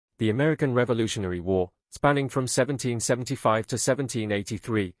The American Revolutionary War, spanning from 1775 to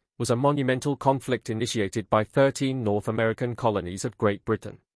 1783, was a monumental conflict initiated by 13 North American colonies of Great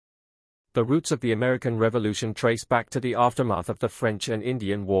Britain. The roots of the American Revolution trace back to the aftermath of the French and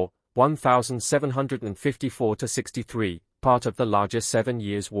Indian War, 1754–63, part of the larger 7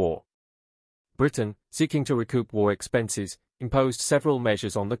 Years' War. Britain, seeking to recoup war expenses, imposed several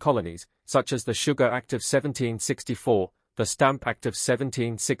measures on the colonies, such as the Sugar Act of 1764, the Stamp Act of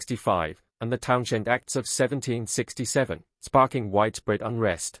 1765, and the Townshend Acts of 1767, sparking widespread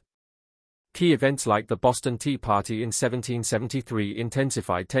unrest. Key events like the Boston Tea Party in 1773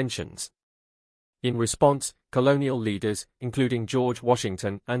 intensified tensions. In response, colonial leaders, including George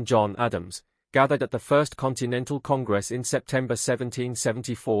Washington and John Adams, gathered at the First Continental Congress in September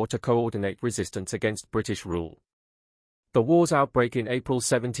 1774 to coordinate resistance against British rule. The war's outbreak in April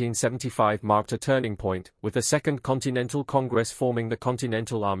 1775 marked a turning point, with the Second Continental Congress forming the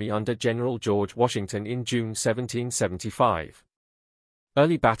Continental Army under General George Washington in June 1775.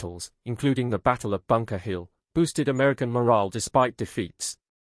 Early battles, including the Battle of Bunker Hill, boosted American morale despite defeats.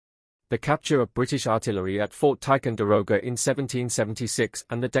 The capture of British artillery at Fort Ticonderoga in 1776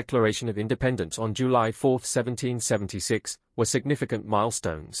 and the Declaration of Independence on July 4, 1776, were significant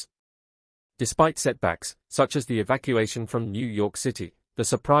milestones. Despite setbacks, such as the evacuation from New York City, the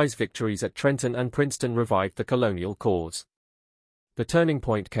surprise victories at Trenton and Princeton revived the colonial cause. The turning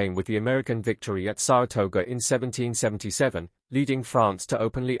point came with the American victory at Saratoga in 1777, leading France to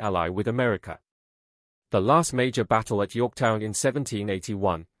openly ally with America. The last major battle at Yorktown in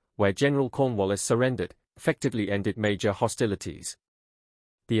 1781, where General Cornwallis surrendered, effectively ended major hostilities.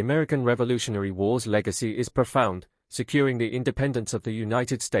 The American Revolutionary War's legacy is profound, securing the independence of the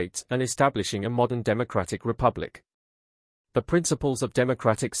United States and establishing a modern democratic republic. The principles of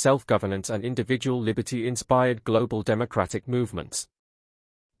democratic self-governance and individual liberty inspired global democratic movements.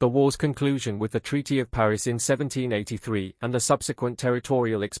 The war's conclusion with the Treaty of Paris in 1783 and the subsequent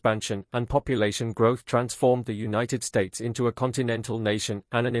territorial expansion and population growth transformed the United States into a continental nation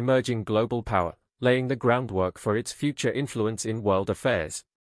and an emerging global power, laying the groundwork for its future influence in world affairs.